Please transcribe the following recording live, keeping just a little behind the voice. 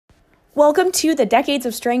Welcome to the Decades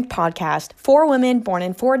of Strength podcast. 4 women born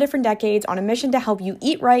in 4 different decades on a mission to help you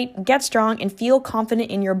eat right, get strong, and feel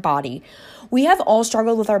confident in your body. We have all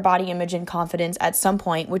struggled with our body image and confidence at some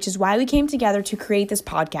point, which is why we came together to create this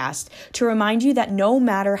podcast, to remind you that no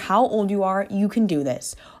matter how old you are, you can do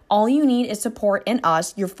this. All you need is support in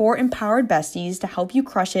us, your 4 empowered besties, to help you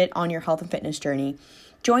crush it on your health and fitness journey.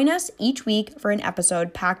 Join us each week for an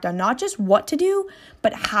episode packed on not just what to do,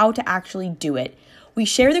 but how to actually do it. We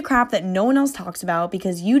share the crap that no one else talks about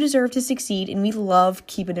because you deserve to succeed, and we love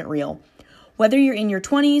keeping it real. Whether you're in your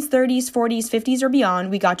 20s, 30s, 40s, 50s, or beyond,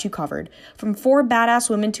 we got you covered. From 4 badass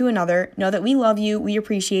women to another, know that we love you, we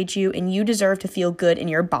appreciate you, and you deserve to feel good in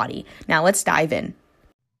your body. Now let's dive in.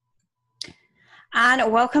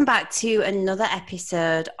 And welcome back to another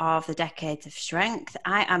episode of the Decades of Strength.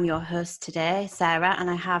 I am your host today, Sarah, and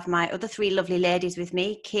I have my other 3 lovely ladies with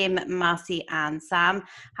me, Kim, Marcy, and Sam.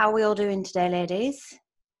 How are we all doing today, ladies?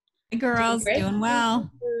 Hey girls, doing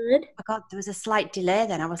well. Good. Oh God, there was a slight delay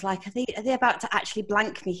then. I was like, are they about to actually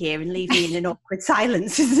blank me here and leave me in an awkward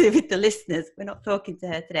silence with the listeners? We're not talking to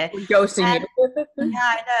her today. We're ghosting you. Yeah,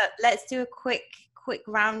 I know. Let's do a quick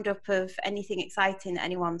roundup of anything exciting that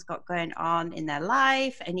anyone's got going on in their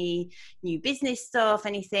life, any new business stuff,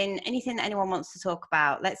 anything that anyone wants to talk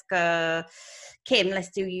about. Let's go. Kim, let's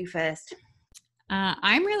do you first.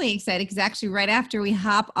 I'm really excited because actually right after we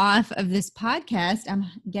hop off of this podcast, I'm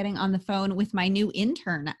getting on the phone with my new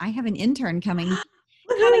intern. I have an intern coming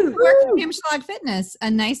to work for Kim Schlag Fitness, a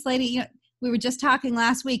nice lady. You know, we were just talking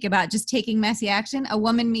last week about just taking messy action. A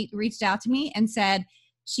woman reached out to me and said,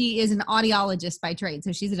 she is an audiologist by trade,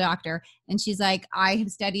 so she's a doctor. And she's like, I have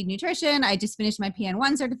studied nutrition. I just finished my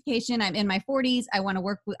PN1 certification. I'm in my 40s. I want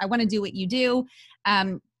to do what you do.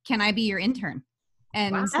 Can I be your intern?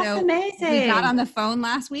 And wow, so that's amazing. We got on the phone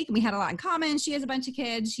last week and we had a lot in common. She has a bunch of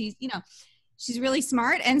kids. She's really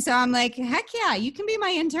smart. And so I'm like, heck yeah, you can be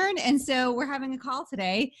my intern. And so we're having a call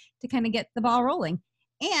today to kind of get the ball rolling.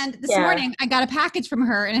 And this morning I got a package from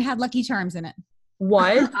her and it had Lucky Charms in it.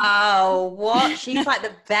 What? Oh, what? She's like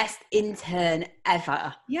the best intern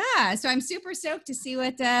ever. Yeah. So I'm super stoked to see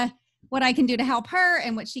what I can do to help her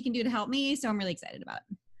and what she can do to help me. So I'm really excited about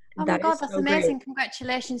it. Oh my God, that's amazing. Great.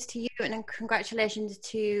 Congratulations to you and then congratulations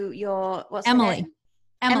to your, what's her name?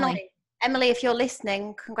 Emily, if you're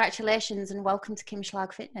listening, congratulations and welcome to Kim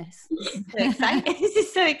Schlag Fitness. So exciting. This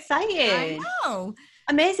is so exciting. I know.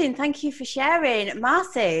 Amazing. Thank you for sharing.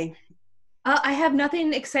 Marcy? I have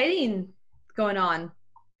nothing exciting going on.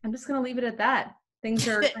 I'm just going to leave it at that. Things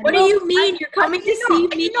are. What do you mean? You're coming to see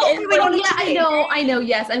me? I know.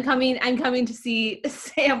 Yes, I'm coming to see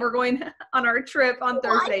Sam. We're going on our trip on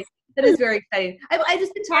Thursday. That is very exciting. I've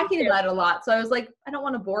just been talking about it a lot, so I was like, I don't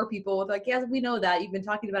want to bore people with like, yes, we know that you've been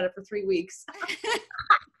talking about it for 3 weeks.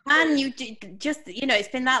 And you just, it's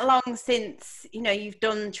been that long since, you've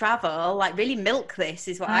done travel. Like, really milk this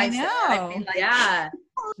is what I know. I feel like,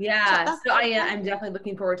 yeah. So I'm definitely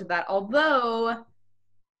looking forward to that. Although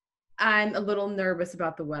I'm a little nervous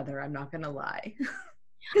about the weather. I'm not going to lie.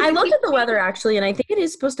 I looked at the weather actually, and I think it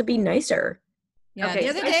is supposed to be nicer. Yeah. Okay, the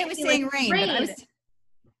other day it was saying rain.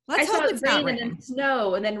 But I saw rain and then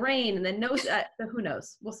snow and then rain and then no. So who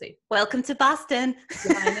knows? We'll see. Welcome to Boston.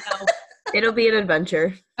 Yeah, I know. It'll be an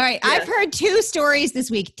adventure. All right. Yeah. I've heard 2 stories this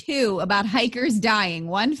week, 2 about hikers dying.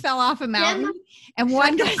 One fell off a mountain and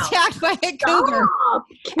one got attacked by a cougar.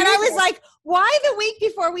 And I was like, why the week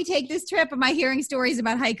before we take this trip am I hearing stories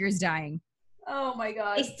about hikers dying? Oh my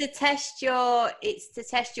God. It's to test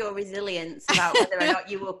your resilience about whether or not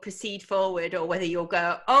you will proceed forward or whether you'll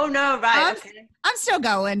go, oh no, right. I'm still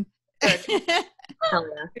going. Good. Hell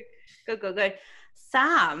yeah. Good.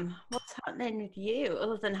 Sam, what's happening with you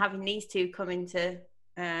other than having these 2 coming to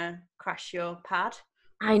crash your pad?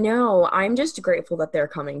 I know. I'm just grateful that they're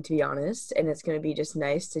coming, to be honest. And it's going to be just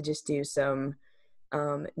nice to just do some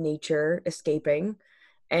nature escaping.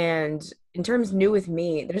 And in terms of new with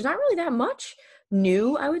me, there's not really that much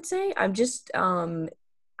new, I would say. I'm just,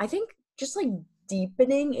 I think just like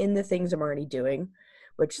deepening in the things I'm already doing,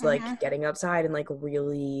 which like getting outside and like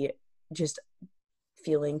really just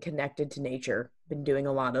feeling connected to nature. Been doing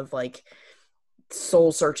a lot of like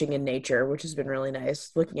soul searching in nature, which has been really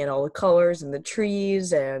nice, looking at all the colors and the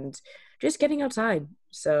trees and just getting outside.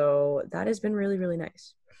 So that has been really, really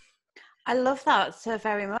nice. I love that so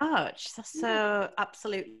very much. That's so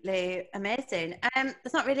absolutely amazing.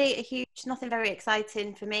 There's not really nothing very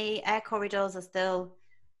exciting for me. Air corridors are still,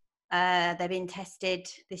 they're being tested.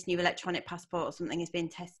 This new electronic passport or something is being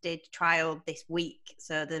tested, trialed this week.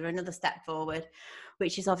 So they're another step forward,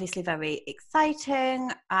 which is obviously very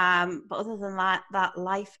exciting. But other than that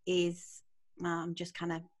life is, I'm just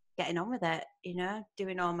kind of getting on with it,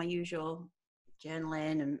 doing all my usual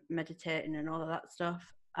journaling and meditating and all of that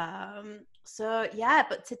stuff. So yeah,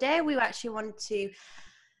 but today we're going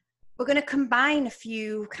to combine a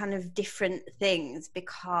few kind of different things,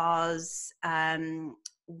 because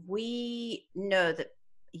we know that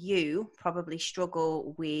you probably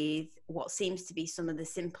struggle with what seems to be some of the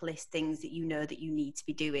simplest things that that you need to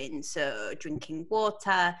be doing. So drinking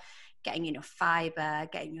water, getting enough fiber,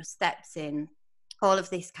 getting your steps in, all of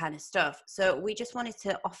this kind of stuff. So we just wanted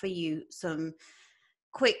to offer you some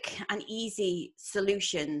quick and easy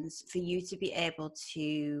solutions for you to be able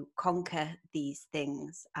to conquer these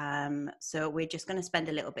things. So we're just going to spend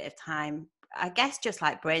a little bit of time, I guess, just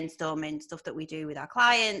like brainstorming stuff that we do with our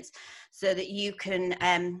clients, so that you can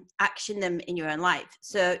action them in your own life.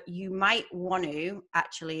 So you might want to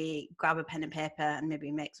actually grab a pen and paper and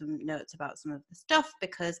maybe make some notes about some of the stuff,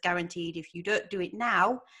 because guaranteed, if you don't do it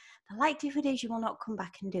now, the likelihood is you will not come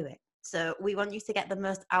back and do it. So we want you to get the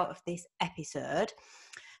most out of this episode.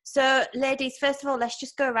 So ladies, first of all, let's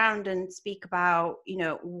just go around and speak about,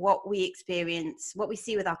 what we experience, what we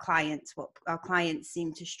see with our clients, what our clients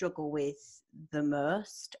seem to struggle with the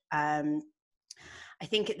most. I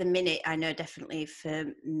think at the minute, I know definitely for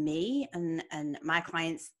me and my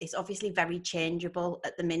clients, it's obviously very changeable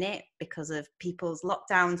at the minute because of people's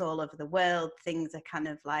lockdowns all over the world. Things are kind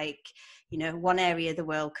of like, one area of the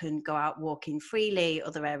world can go out walking freely,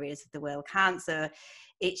 other areas of the world can't. So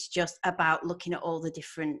it's just about looking at all the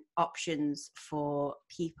different options for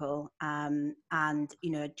people, and,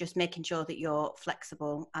 just making sure that you're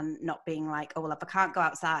flexible and not being like, oh, well, if I can't go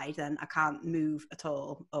outside, then I can't move at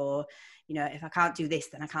all. Or, if I can't do this,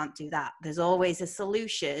 then I can't do that. There's always a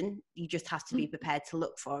solution. You just have to be prepared to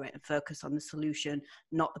look for it and focus on the solution,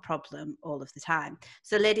 not the problem all of the time.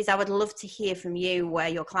 So ladies, I would love to hear from you where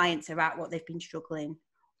your clients are at, what they've been struggling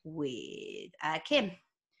with. Kim.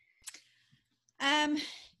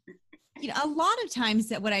 A lot of times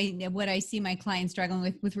that what I see my clients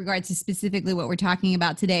struggling with regards to specifically what we're talking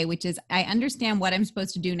about today, which is, I understand what I'm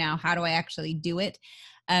supposed to do now. How do I actually do it?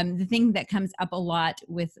 The thing that comes up a lot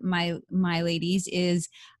with my ladies is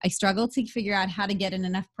I struggle to figure out how to get in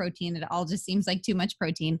enough protein. It all just seems like too much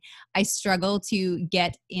protein. I struggle to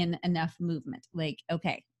get in enough movement. Like,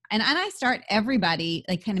 okay. And I start everybody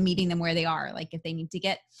like kind of meeting them where they are. Like if they need to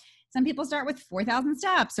get, some people start with 4,000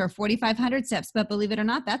 steps or 4,500 steps, but believe it or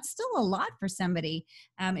not, that's still a lot for somebody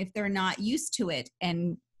if they're not used to it.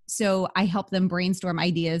 And so I help them brainstorm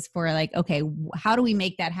ideas for like, okay, how do we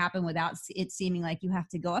make that happen without it seeming like you have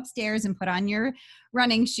to go upstairs and put on your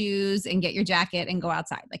running shoes and get your jacket and go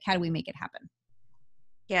outside? Like, how do we make it happen?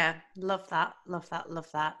 Yeah, love that. Love that. Love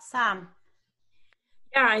that. Sam?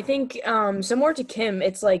 Yeah, I think similar to Kim,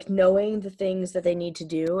 it's like knowing the things that they need to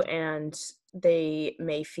do, and they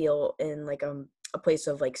may feel in like a place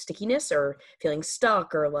of like stickiness or feeling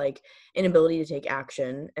stuck or like inability to take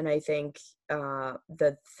action. And I think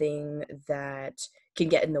the thing that can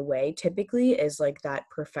get in the way typically is like that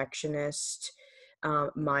perfectionist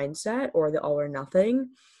mindset or the all or nothing.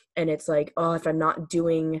 And it's like, oh, if I'm not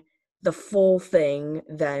doing the full thing,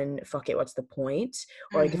 then fuck it, what's the point?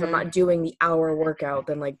 Or like if I'm not doing the hour workout,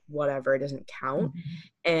 then like whatever, it doesn't count.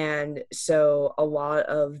 And so a lot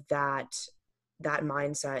of that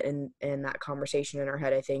mindset and that conversation in our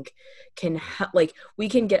head, I think can like we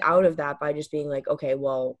can get out of that by just being like, okay,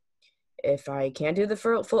 well, if I can't do the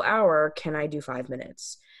full hour, can I do 5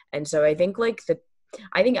 minutes? And so I think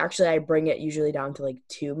actually I bring it usually down to like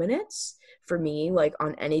 2 minutes for me, like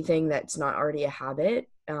on anything that's not already a habit.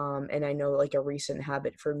 And I know like a recent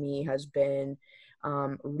habit for me has been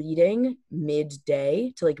reading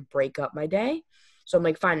midday to like break up my day. So I'm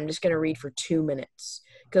like, fine, I'm just going to read for 2 minutes.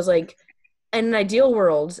 Because like in an ideal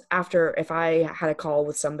world, if I had a call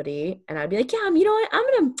with somebody and I'd be like, yeah, you know what,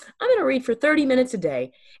 I'm gonna read for 30 minutes a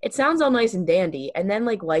day. It sounds all nice and dandy. And then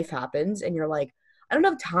like life happens and you're like, I don't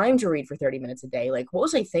have time to read for 30 minutes a day. Like, what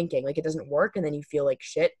was I thinking? Like, it doesn't work. And then you feel like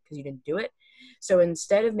shit because you didn't do it. So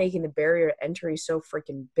instead of making the barrier to entry so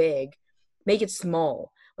freaking big, make it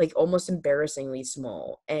small, like almost embarrassingly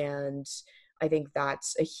small. And I think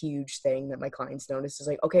that's a huge thing that my clients notice is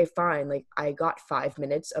like, okay, fine. Like I got 5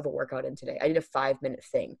 minutes of a workout in today. I did a 5-minute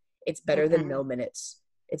thing. It's better than no minutes.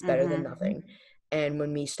 It's better than nothing. And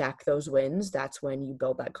when we stack those wins, that's when you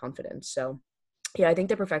build that confidence. So yeah, I think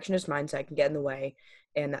the perfectionist mindset can get in the way,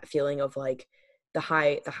 and that feeling of like the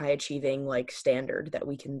high achieving like standard that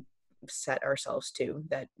we can set ourselves to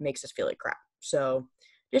that makes us feel like crap. So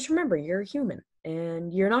just remember, you're human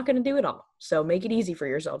and you're not going to do it all. So make it easy for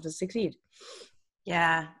yourself to succeed.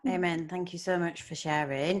 Yeah. Amen. Thank you so much for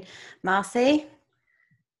sharing. Marcy?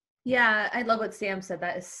 Yeah, I love what Sam said.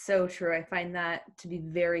 That is so true. I find that to be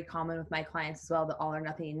very common with my clients as well, the all or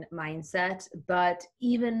nothing mindset. But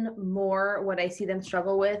even more, what I see them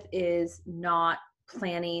struggle with is not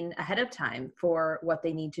planning ahead of time for what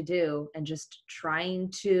they need to do and just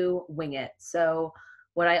trying to wing it. So,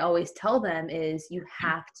 what I always tell them is you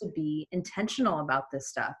have to be intentional about this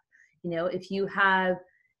stuff. If you have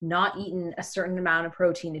not eaten a certain amount of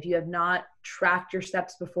protein, if you have not tracked your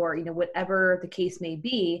steps before, whatever the case may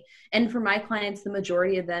be. And for my clients, the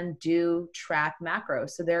majority of them do track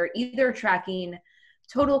macros. So they're either tracking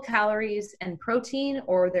total calories and protein,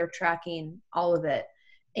 or they're tracking all of it.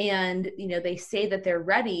 And, they say that they're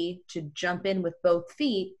ready to jump in with both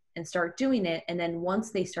feet and start doing it. And then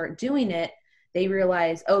once they start doing it, they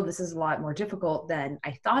realize, oh, this is a lot more difficult than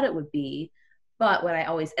I thought it would be. But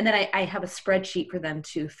and then I have a spreadsheet for them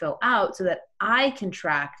to fill out so that I can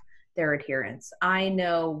track their adherence. I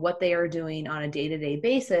know what they are doing on a day-to-day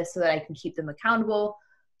basis so that I can keep them accountable,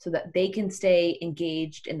 so that they can stay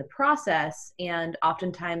engaged in the process. And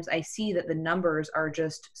oftentimes I see that the numbers are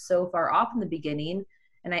just so far off in the beginning.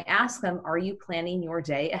 And I ask them, are you planning your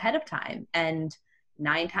day ahead of time? And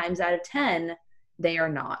 9 times out of 10, they are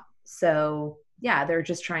not. So yeah, they're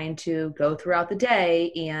just trying to go throughout the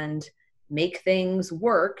day and make things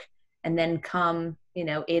work. And then come,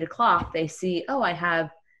 8 o'clock, they see, oh, I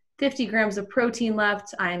have 50 grams of protein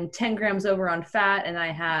left. I'm 10 grams over on fat, and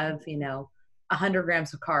I have, 100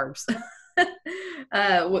 grams of carbs.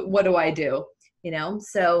 What do I do?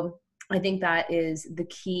 So I think that is the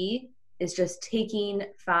key, is just taking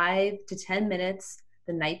 5 to 10 minutes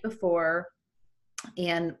the night before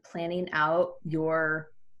and planning out your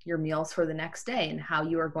meals for the next day and how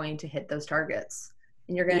you are going to hit those targets.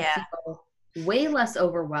 And you're going to feel way less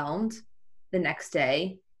overwhelmed the next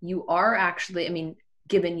day. You are actually,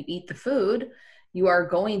 given you eat the food, you are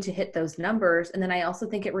going to hit those numbers. And then I also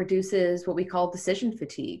think it reduces what we call decision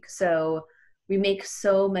fatigue. So we make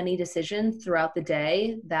so many decisions throughout the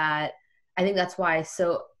day that I think that's why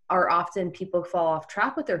often people fall off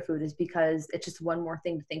track with their food, is because it's just one more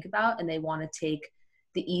thing to think about and they want to take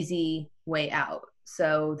the easy way out.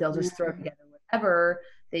 So they'll just throw together whatever.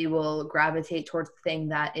 They will gravitate towards the thing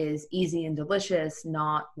that is easy and delicious,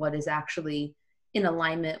 not what is actually in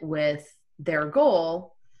alignment with their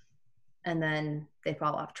goal. And then they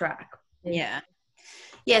fall off track. Yeah.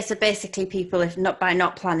 So basically people, if not by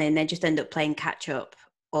not planning, they just end up playing catch up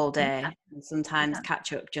all day. Yeah. And sometimes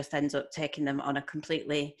catch up just ends up taking them on a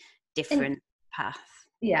completely different path.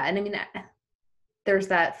 Yeah. And there's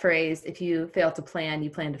that phrase, if you fail to plan, you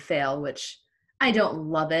plan to fail, which I don't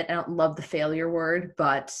love it. I don't love the failure word,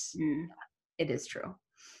 but it is true.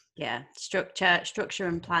 Yeah. Structure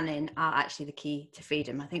and planning are actually the key to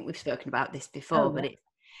freedom. I think we've spoken about this before, but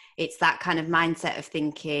it's that kind of mindset of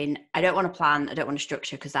thinking, I don't want to plan, I don't want to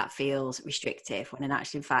structure because that feels restrictive, when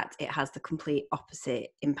in fact, it has the complete opposite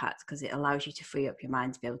impact, because it allows you to free up your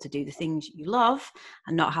mind to be able to do the things you love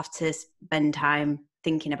and not have to spend time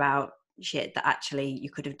thinking about shit that actually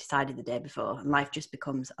you could have decided the day before, and life just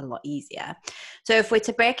becomes a lot easier. So if we're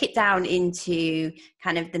to break it down into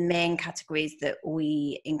kind of the main categories that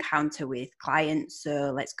we encounter with clients,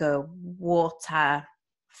 so let's go water,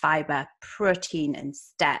 fiber, protein, and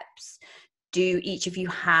steps. Do each of you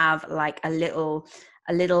have like a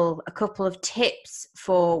couple of tips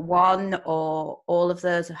for one or all of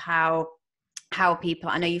those, of how people,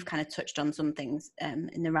 I know you've kind of touched on some things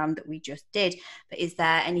in the round that we just did, but is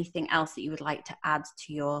there anything else that you would like to add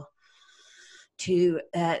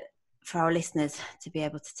for our listeners to be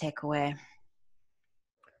able to take away?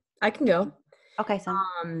 I can go. Okay,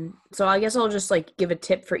 Sam. So I guess I'll just give a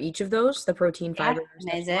tip for each of those, the protein, fiber.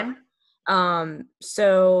 Amazing.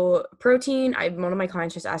 So protein, one of my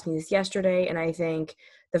clients just asked me this yesterday, and I think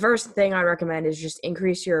the first thing I recommend is just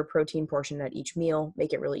increase your protein portion at each meal.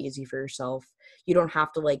 Make it really easy for yourself. You don't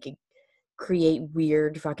have to create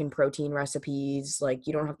weird fucking protein recipes.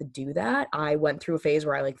 You don't have to do that. I went through a phase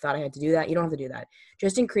where I thought I had to do that. You don't have to do that.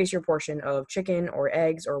 Just increase your portion of chicken or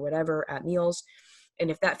eggs or whatever at meals. And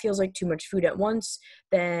if that feels like too much food at once,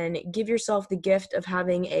 then give yourself the gift of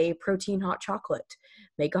having a protein hot chocolate.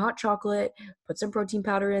 Make a hot chocolate, put some protein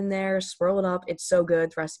powder in there, swirl it up. It's so good.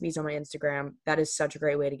 The recipe's on my Instagram. That is such a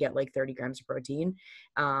great way to get 30 grams of protein.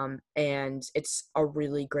 And it's a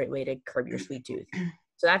really great way to curb your sweet tooth.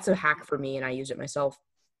 So that's a hack for me, and I use it myself.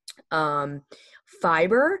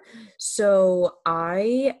 Fiber. So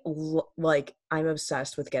I'm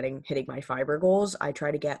obsessed with hitting my fiber goals. I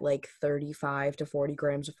try to get 35 to 40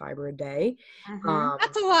 grams of fiber a day.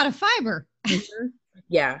 That's a lot of fiber.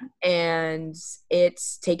 Yeah. And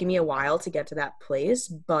it's taken me a while to get to that place,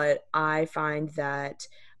 but I find that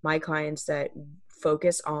my clients that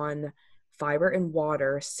focus on fiber and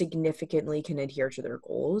water significantly can adhere to their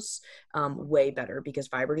goals way better, because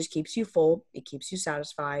fiber just keeps you full. It keeps you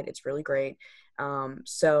satisfied. It's really great.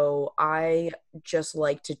 So I just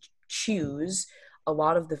like to choose a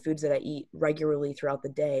lot of the foods that I eat regularly throughout the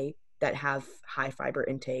day that have high fiber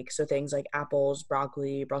intake. So things like apples,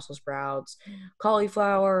 broccoli, Brussels sprouts,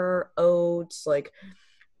 cauliflower, oats, like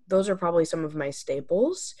those are probably some of my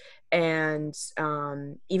staples. And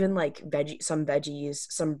even like some veggies,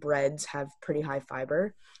 some breads have pretty high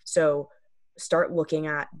fiber. So start looking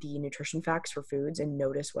at the nutrition facts for foods and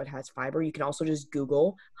notice what has fiber. You can also just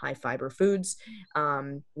Google high fiber foods.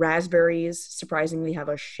 Raspberries surprisingly have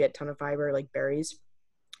a shit ton of fiber, like berries,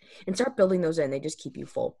 and start building those in. They just keep you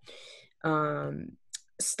full.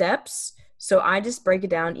 Steps. So I just break it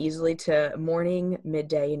down easily to morning,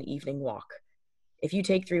 midday, and evening walk. If you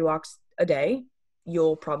take 3 walks a day,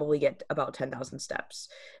 you'll probably get about 10,000 steps,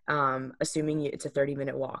 assuming it's a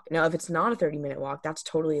 30-minute walk. Now, if it's not a 30-minute walk, that's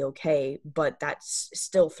totally okay, but that's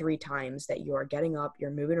still 3 times that you're getting up,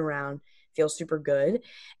 you're moving around, feels super good.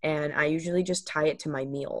 And I usually just tie it to my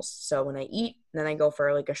meals. So when I eat, then I go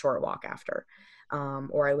for like a short walk after,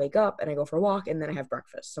 or I wake up and I go for a walk and then I have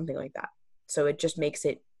breakfast, something like that. So it just makes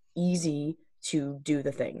it easy to do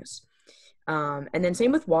the things. And then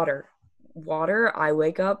same with water. I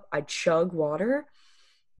wake up, I chug water,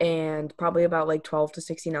 and probably about like 12 to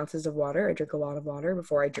 16 ounces of water. I drink a lot of water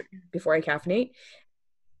before I caffeinate.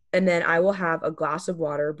 And then I will have a glass of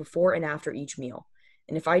water before and after each meal.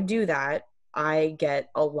 And if I do that, I get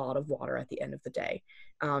a lot of water at the end of the day,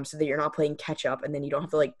 so that you're not playing catch up, and then you don't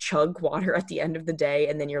have to like chug water at the end of the day,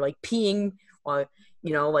 and then you're like peeing while,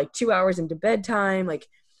 like 2 hours into bedtime. Like,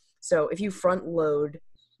 so if you front load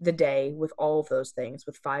the day with all of those things,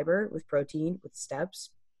 with fiber, with protein, with steps,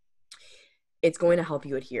 it's going to help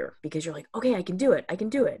you adhere, because you're like, okay, I can do it.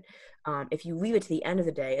 If you leave it to the end of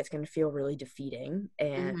the day, it's going to feel really defeated,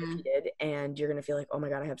 and you're going to feel like, oh my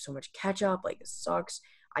God, I have so much catch up. Like, this sucks.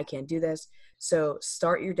 I can't do this. So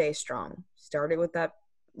start your day strong. Start it with that,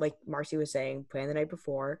 like Marcy was saying, plan the night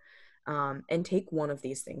before, and take one of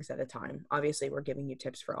these things at a time. Obviously, we're giving you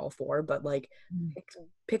tips for all 4, but like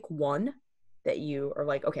pick one that you are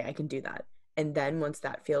like, okay, I can do that. And then once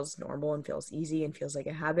that feels normal and feels easy and feels like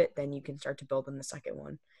a habit, then you can start to build in the second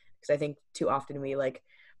one. Because I think too often we're like,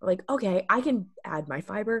 okay, I can add my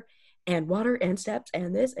fiber and water and steps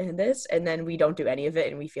and this, and then we don't do any of it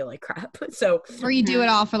and we feel like crap. So, or you do it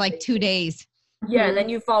all for like 2 days. Yeah, and then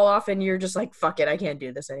you fall off and you're just like, fuck it, I can't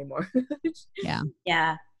do this anymore.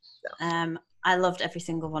 Yeah. I loved every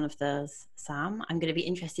single one of those, Sam. I'm going to be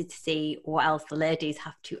interested to see what else the ladies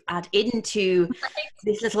have to add into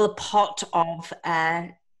this little pot of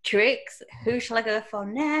tricks. Who shall I go for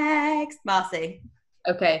next? Marcy.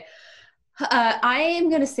 Okay. I am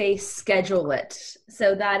going to say schedule it.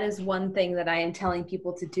 So that is one thing that I am telling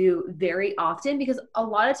people to do very often, because a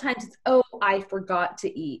lot of times it's, oh, I forgot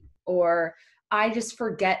to eat, or I just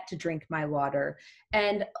forget to drink my water.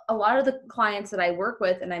 And a lot of the clients that I work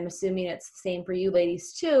with, and I'm assuming it's the same for you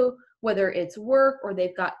ladies too, whether it's work or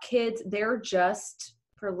they've got kids, they're just,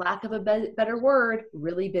 for lack of a better word,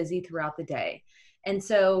 really busy throughout the day. And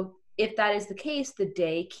so if that is the case, the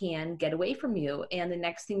day can get away from you. And the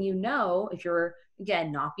next thing you know, if you're,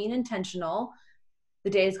 again, not being intentional, the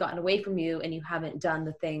day has gotten away from you and you haven't done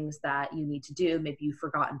the things that you need to do. Maybe you've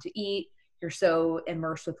forgotten to eat. You're so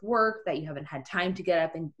immersed with work that you haven't had time to get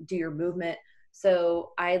up and do your movement.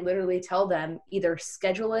 So I literally tell them, either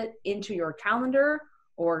schedule it into your calendar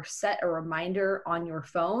or set a reminder on your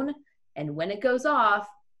phone. And when it goes off,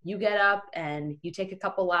 you get up and you take a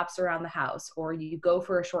couple laps around the house, or you go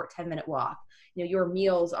for a short 10-minute walk. Your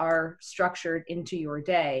meals are structured into your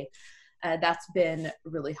day. That's been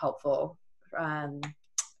really helpful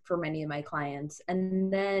for many of my clients.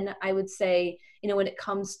 And then I would say, when it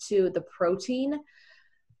comes to the protein,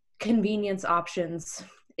 convenience options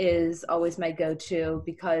is always my go-to,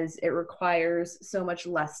 because it requires so much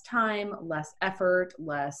less time, less effort,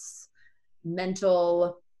 less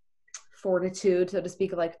mental fortitude, so to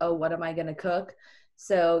speak, like, oh, what am I going to cook?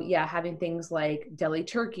 So yeah, having things like deli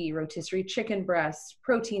turkey, rotisserie chicken breasts,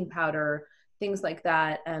 protein powder, things like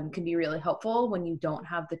that can be really helpful when you don't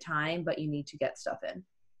have the time, but you need to get stuff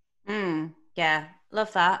in. Yeah,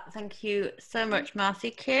 love that. Thank you so much,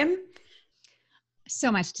 Marcy. Kim?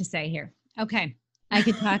 So much to say here. Okay. I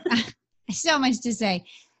could talk. So much to say.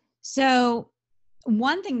 So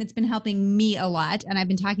one thing that's been helping me a lot, and I've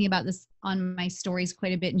been talking about this on my stories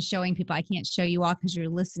quite a bit and showing people, I can't show you all because you're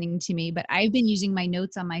listening to me, but I've been using my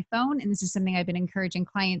notes on my phone. And this is something I've been encouraging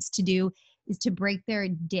clients to do, is to break their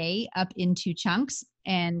day up into chunks.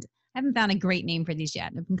 And I haven't found a great name for these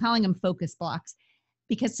yet. I've been calling them focus blocks.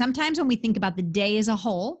 because sometimes when we think about the day as a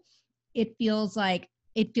whole, it feels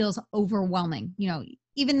overwhelming. You know,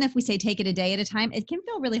 even if we say take it a day at a time, it can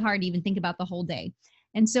feel really hard to even think about the whole day.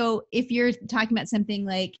 And so if you're talking about something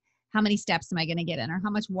like, how many steps am I going to get in, or how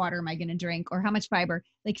much water am I going to drink, or how much fiber,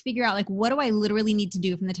 like figure out like, what do I literally need to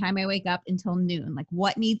do from the time I wake up until noon? Like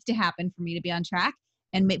what needs to happen for me to be on track,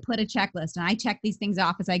 and put a checklist. And I check these things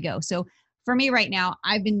off as I go. So for me right now,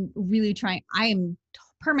 I've been really trying, I am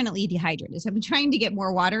permanently dehydrated. So I've been trying to get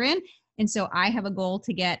more water in. And so I have a goal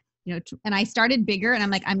to get, you know, and I started bigger, and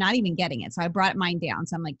I'm like, I'm not even getting it. So I brought mine down.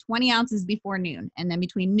 So I'm like 20 ounces before noon. And then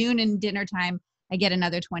between noon and dinner time, I get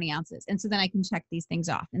another 20 ounces. And so then I can check these things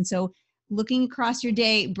off. And so looking across your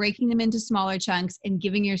day, breaking them into smaller chunks, and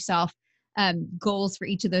giving yourself goals for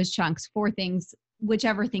each of those chunks for things,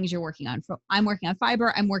 whichever things you're working on. I'm working on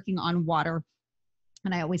fiber, I'm working on water,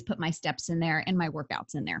 and I always put my steps in there and my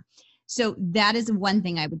workouts in there. So that is one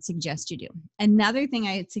thing I would suggest you do. Another thing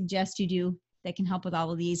I would suggest you do that can help with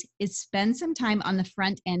all of these is spend some time on the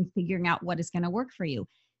front end figuring out what is going to work for you.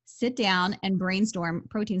 Sit down and brainstorm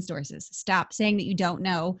protein sources. Stop saying that you don't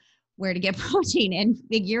know where to get protein and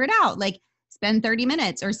figure it out. Like spend 30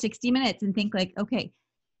 minutes or 60 minutes and think like, okay,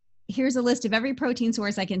 here's a list of every protein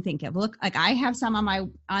source I can think of. Look, like I have some on my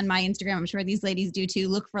Instagram. I'm sure these ladies do too.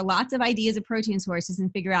 Look for lots of ideas of protein sources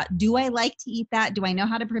and figure out, do I like to eat that? Do I know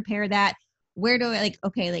how to prepare that? Where do I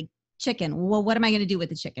like chicken? Well, what am I going to do with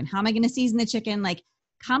the chicken? How am I going to season the chicken? Like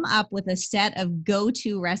come up with a set of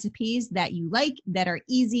go-to recipes that you like, that are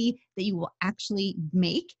easy, that you will actually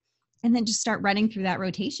make, and then just start running through that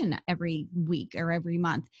rotation every week or every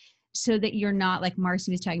month, so that you're not, like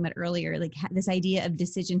Marcy was talking about earlier, like this idea of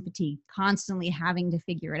decision fatigue, constantly having to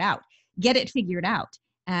figure it out, get it figured out.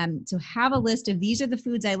 So have a list of, these are the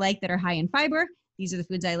foods I like that are high in fiber. These are the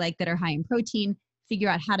foods I like that are high in protein. Figure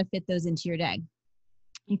out how to fit those into your day.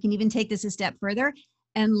 You can even take this a step further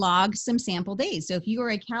and log some sample days. So if you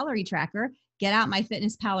are a calorie tracker, get out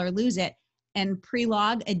MyFitnessPal or Lose It and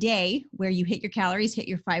pre-log a day where you hit your calories, hit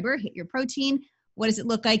your fiber, hit your protein. What does it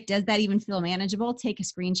look like? Does that even feel manageable? Take a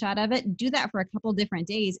screenshot of it. Do that for a couple different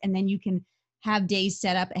days, and then you can have days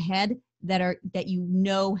set up ahead that you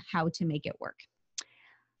know how to make it work.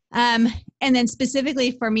 And then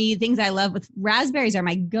specifically for me, things I love with raspberries are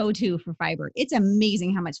my go-to for fiber. It's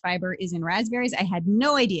amazing how much fiber is in raspberries. I had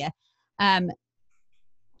no idea.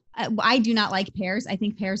 I do not like pears. I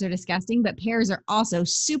think pears are disgusting, but pears are also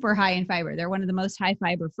super high in fiber. They're one of the most high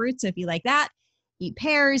fiber fruits. So if you like that, eat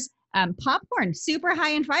pears. Popcorn, super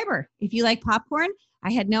high in fiber. If you like popcorn,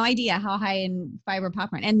 I had no idea how high in fiber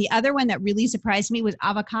popcorn. And the other one that really surprised me was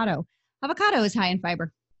avocado. Avocado is high in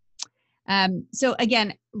fiber. So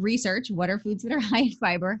again, research, what are foods that are high in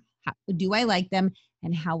fiber? How, do I like them?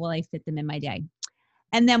 And how will I fit them in my day?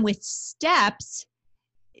 And then with steps,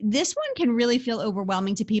 this one can really feel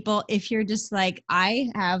overwhelming to people if you're just like, I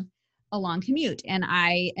have a long commute and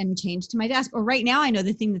I am changed to my desk. Or right now, I know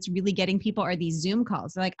the thing that's really getting people are these Zoom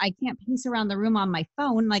calls. They're like, I can't pace around the room on my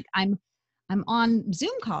phone. Like I'm on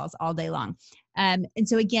Zoom calls all day long. And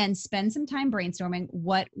so again, spend some time brainstorming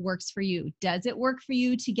what works for you. Does it work for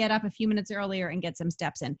you to get up a few minutes earlier and get some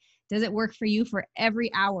steps in? Does it work for you for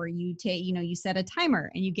every hour you take, you set a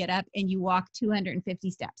timer and you get up and you walk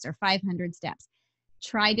 250 steps or 500 steps?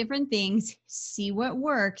 Try different things, see what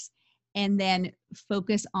works, and then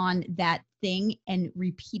focus on that thing and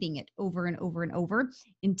repeating it over and over and over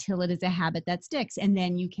until it is a habit that sticks. And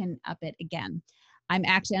then you can up it again. I'm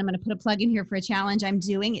going to put a plug in here for a challenge I'm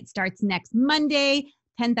doing. It starts next Monday,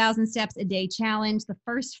 10,000 steps a day challenge. The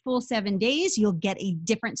first full 7 days, you'll get a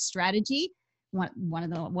different strategy. One of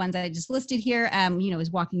the ones I just listed here,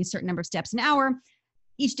 is walking a certain number of steps an hour.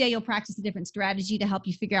 Each day you'll practice a different strategy to help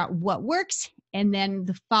you figure out what works. And then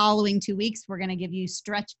the following 2 weeks, we're going to give you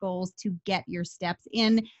stretch goals to get your steps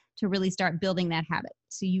in to really start building that habit.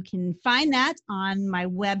 So you can find that on my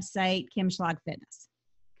website, Kim Schlag Fitness.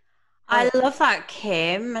 I love that,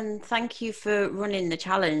 Kim, and thank you for running the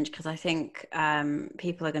challenge, because I think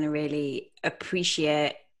people are going to really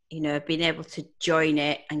appreciate, being able to join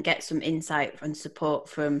it and get some insight and support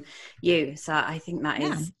from you. So I think that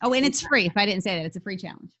is. Oh, and it's free. If I didn't say that, it's a free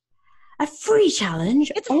challenge. A free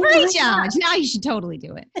challenge? It's a free challenge. Now you should totally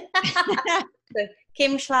do it. So,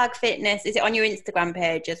 Kim Schlag Fitness. Is it on your Instagram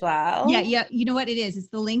page as well? Yeah. You know what it is? It's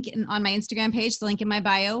the link on my Instagram page. The link in my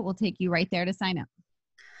bio will take you right there to sign up.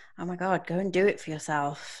 Oh my God, go and do it for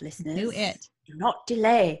yourself, listeners. Do it. Do not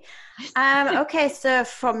delay. Okay, so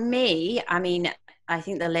from me, I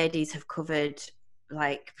think the ladies have covered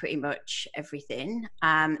like pretty much everything.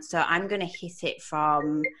 So I'm going to hit it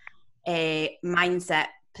from a mindset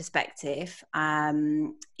perspective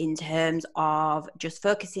in terms of just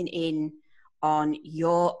focusing in on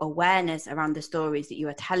your awareness around the stories that you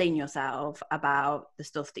are telling yourself about the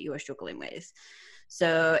stuff that you are struggling with.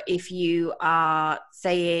 So if you are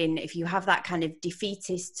saying, if you have that kind of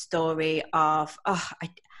defeatist story of, oh,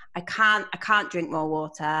 I can't drink more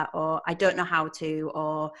water, or I don't know how to,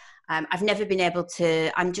 or I've never been able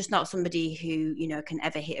to, I'm just not somebody who, you know, can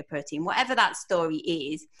ever hit a protein, whatever that story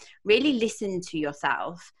is, really listen to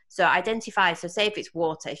yourself. So identify, so say if it's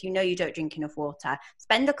water, if you know you don't drink enough water,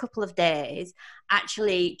 spend a couple of days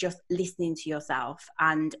actually just listening to yourself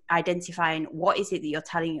and identifying what is it that you're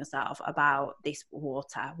telling yourself about this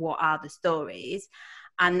water, what are the stories,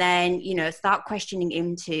 and then, you know, start questioning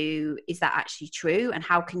into, is that actually true, and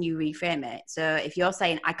how can you reframe it? So if you're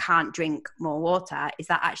saying, I can't drink more water, is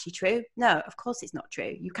that actually true? No, of course it's not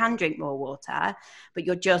true. You can drink more water, but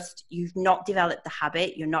you've not developed the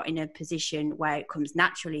habit. You're not in a position where it comes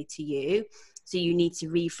naturally to you. So you need to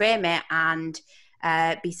reframe it and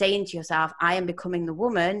be saying to yourself, I am becoming the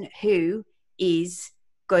woman who is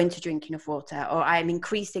going to drink enough water, or I'm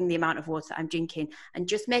increasing the amount of water I'm drinking, and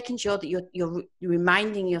just making sure that you're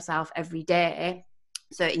reminding yourself every day.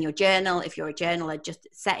 So in your journal, if you're a journaler, just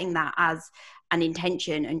setting that as an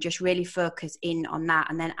intention and just really focus in on that,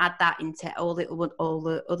 and then add that into all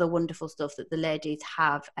the other wonderful stuff that the ladies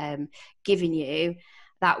have given you.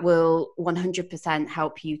 That will 100%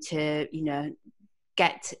 help you to, you know,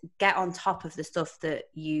 get on top of the stuff that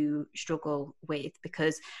you struggle with,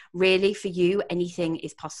 because really for you anything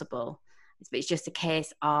is possible. It's just a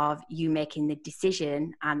case of you making the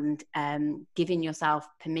decision and giving yourself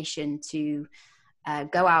permission to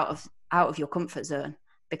go out of your comfort zone,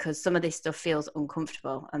 because some of this stuff feels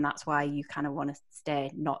uncomfortable, and that's why you kind of want to stay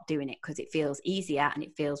not doing it, because it feels easier and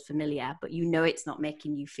it feels familiar, but you know it's not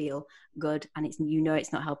making you feel good, and it's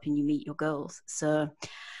not helping you meet your goals. So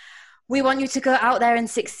we want you to go out there and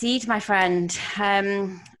succeed, my friend.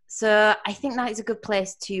 So I think that is a good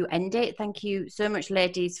place to end it. Thank you so much,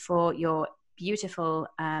 ladies, for your beautiful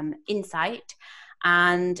insight.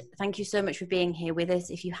 And thank you so much for being here with us.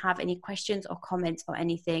 If you have any questions or comments or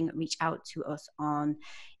anything, reach out to us on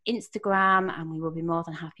Instagram and we will be more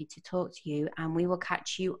than happy to talk to you. And we will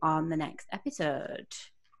catch you on the next episode.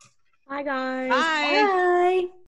 Bye, guys. Bye. Bye.